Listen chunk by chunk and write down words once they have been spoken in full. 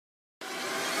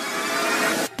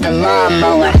The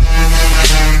lawnmower.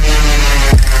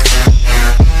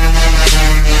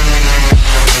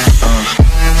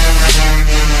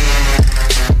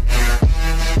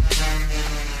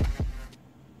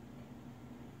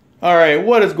 Alright,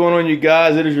 what is going on, you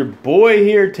guys? It is your boy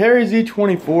here, Terry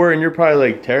Z24, and you're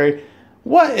probably like, Terry,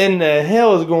 what in the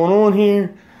hell is going on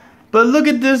here? But look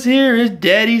at this here, it's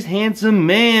Daddy's handsome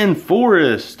man,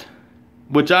 Forrest,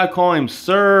 which I call him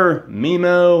Sir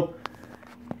Mimo.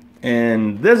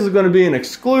 And this is going to be an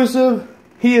exclusive.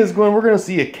 We're going to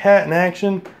see a cat in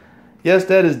action. Yes,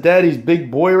 that is Daddy's big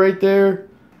boy right there.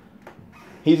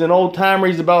 He's an old timer,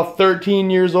 he's about 13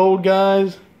 years old,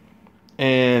 guys.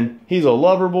 And he's a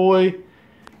lover boy.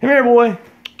 Come here, boy.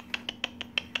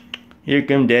 Here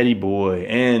come Daddy boy.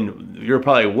 And you're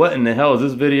probably, what in the hell is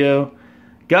this video?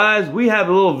 Guys, we have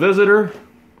a little visitor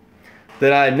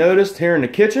that I noticed here in the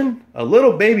kitchen. A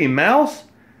little baby mouse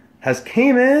has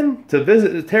came in to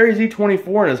visit Terry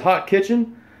Z24 in his hot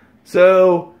kitchen.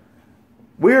 So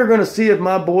we are going to see if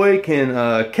my boy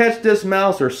can catch this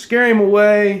mouse or scare him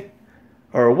away,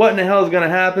 or what in the hell is going to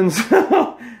happen.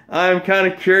 So I'm kind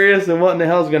of curious and what in the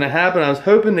hell is going to happen. I was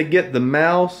hoping to get the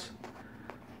mouse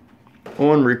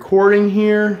on recording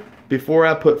here before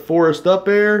I put Forrest up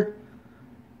there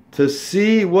to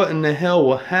see what in the hell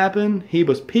will happen. He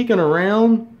was peeking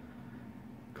around.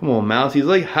 Come on, mouse. He's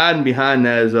like hiding behind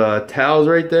those towels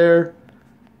right there.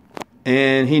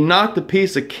 And he knocked a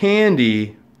piece of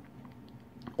candy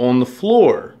on the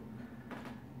floor.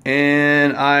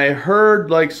 And I heard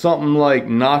like something like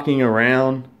knocking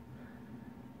around.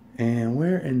 And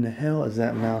where in the hell is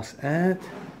that mouse at?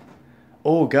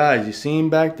 Oh, guys, you see him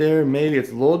back there? Maybe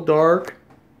it's a little dark.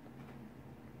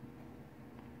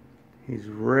 He's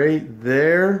right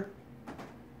there.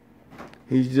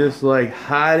 He's just like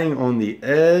hiding on the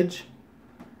edge.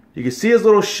 You can see his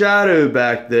little shadow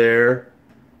back there.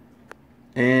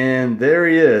 And there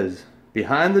he is.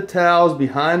 Behind the towels,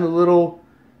 behind the little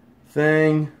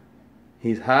thing.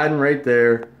 He's hiding right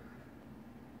there.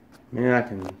 Maybe I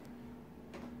can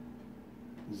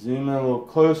zoom in a little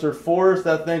closer. Forrest,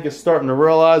 I think, is starting to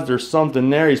realize there's something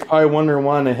there. He's probably wondering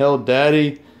why in the hell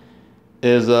Daddy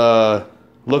is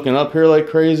looking up here like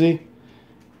crazy.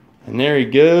 And there he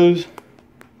goes.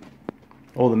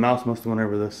 Oh, the mouse must have went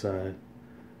over this side.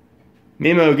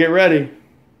 Mimo, get ready.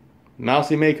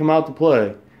 Mousy may come out to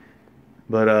play.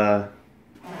 But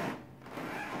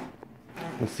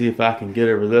let's see if I can get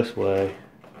over this way.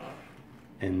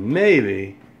 And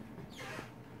maybe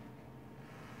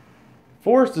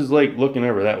Forrest is like looking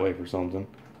over that way for something.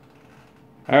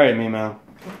 Alright, Mimo.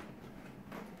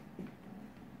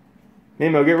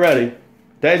 Mimo, get ready.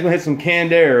 Daddy's gonna hit some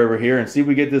canned air over here and see if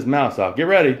we get this mouse off. Get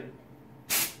ready.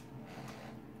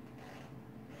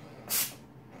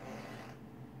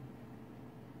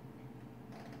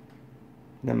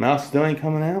 The mouse still ain't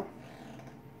coming out?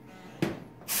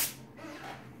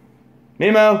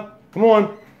 Mimo, come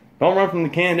on. Don't run from the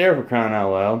canned air, for crying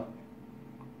out loud.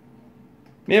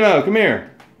 Mimo, come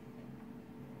here.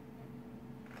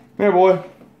 Come here, boy.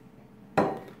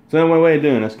 It's the only way of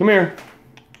doing this. Come here.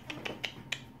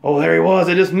 Oh, there he was.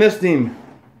 I just missed him.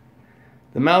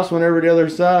 The mouse went over the other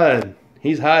side.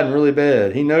 He's hiding really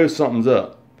bad. He knows something's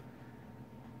up.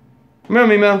 Come here,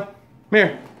 Mimo. Come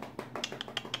here.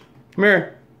 Come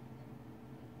here.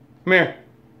 Come here.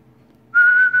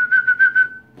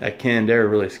 That canned air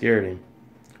really scared him.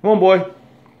 Come on, boy.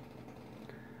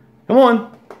 Come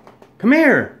on. Come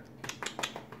here.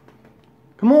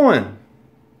 Come on.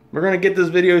 We're going to get this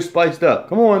video spiced up.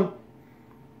 Come on.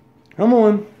 Come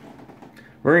on.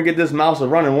 We're going to get this mouse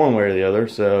running one way or the other.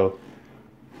 So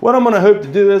what I'm going to hope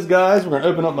to do is, guys, we're going to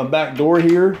open up my back door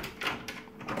here.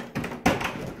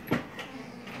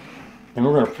 And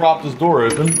we're going to prop this door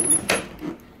open.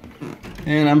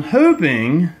 And I'm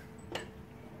hoping,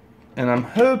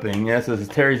 yes, this is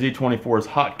Terry Z24's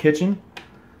hot kitchen.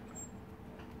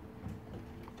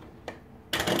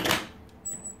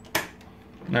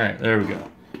 Alright, there we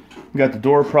go. We got the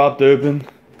door propped open.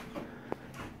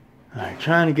 Alright,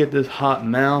 trying to get this hot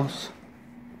mouse.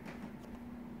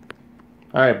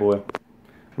 Alright, boy.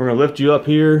 We're going to lift you up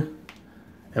here.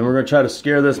 And we're going to try to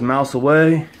scare this mouse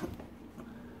away.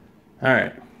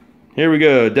 Alright. Here we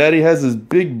go. Daddy has his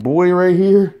big boy right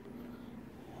here.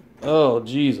 Oh,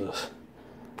 Jesus.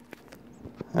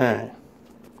 Alright.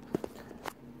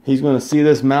 He's going to see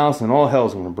this mouse and all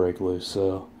hell's going to break loose.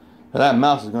 So that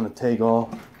mouse is going to take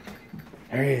off.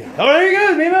 There he is. Oh, there he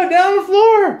goes, Mimo, down the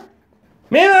floor.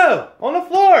 Mimo, on the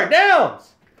floor,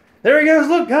 downs. There he goes.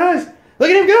 Look, guys. Look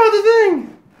at him go with the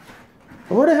thing.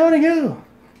 Where the hell did he go?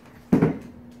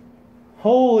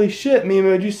 Holy shit,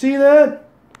 Mimo, did you see that?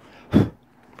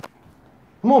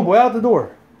 Come on, boy, out the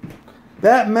door.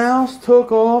 That mouse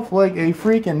took off like a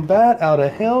freaking bat out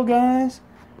of hell, guys.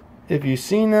 If you've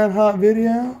seen that hot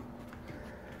video.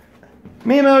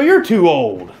 Mimo, you're too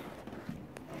old.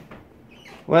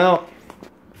 Well,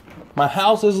 my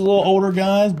house is a little older,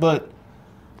 guys, but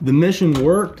the mission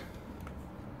worked.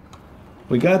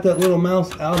 We got that little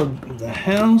mouse out of the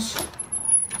house.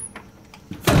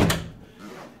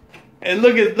 And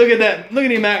look at that. Look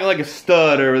at him acting like a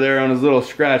stud over there on his little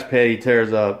scratch pad he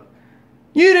tears up.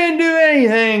 You didn't do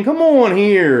anything. Come on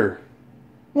here.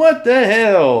 What the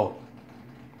hell?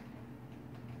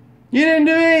 You didn't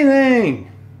do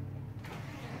anything.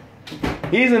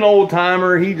 He's an old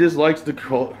timer. He just likes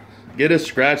to get his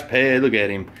scratch pad. Look at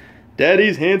him.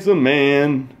 Daddy's handsome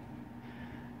man.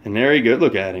 And there he goes.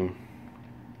 Look at him.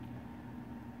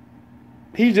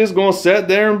 He's just going to sit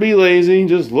there and be lazy.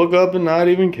 Just look up and not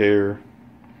even care.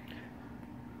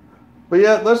 But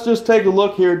yeah, let's just take a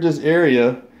look here at this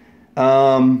area.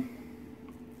 And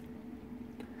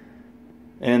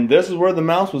this is where the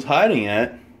mouse was hiding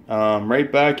at. Right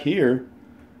back here.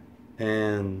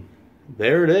 And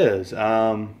there it is.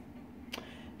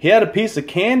 He had a piece of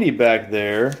candy back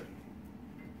there.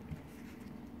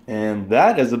 And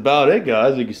that is about it,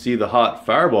 guys. You can see the hot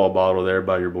Fireball bottle there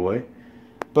by your boy.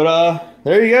 But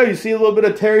there you go. You see a little bit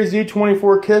of Terry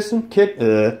Z24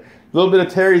 a little bit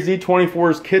of Terry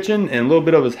Z24's kitchen and a little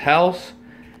bit of his house.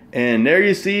 And there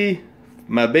you see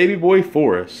my baby boy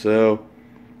Forrest. So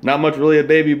not much really a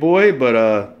baby boy,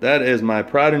 but that is my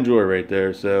pride and joy right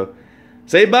there. So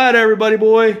say bye to everybody,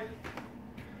 boy.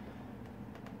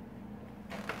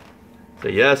 So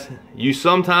yes, you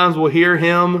sometimes will hear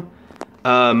him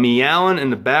meowing in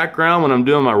the background when I'm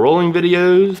doing my rolling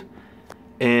videos.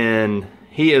 And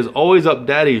he is always up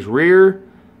daddy's rear,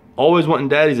 always wanting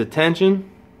daddy's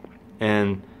attention.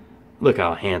 And look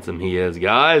how handsome he is,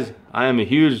 guys. I am a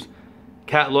huge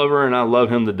cat lover and I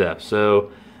love him to death.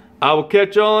 So I will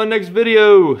catch y'all in the next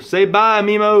video. Say bye,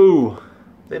 Mimo.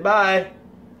 Say bye.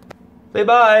 Say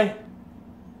bye.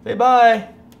 Say bye.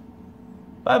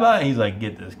 Bye bye. He's like,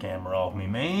 get this camera off me,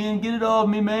 man. Get it off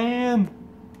me, man.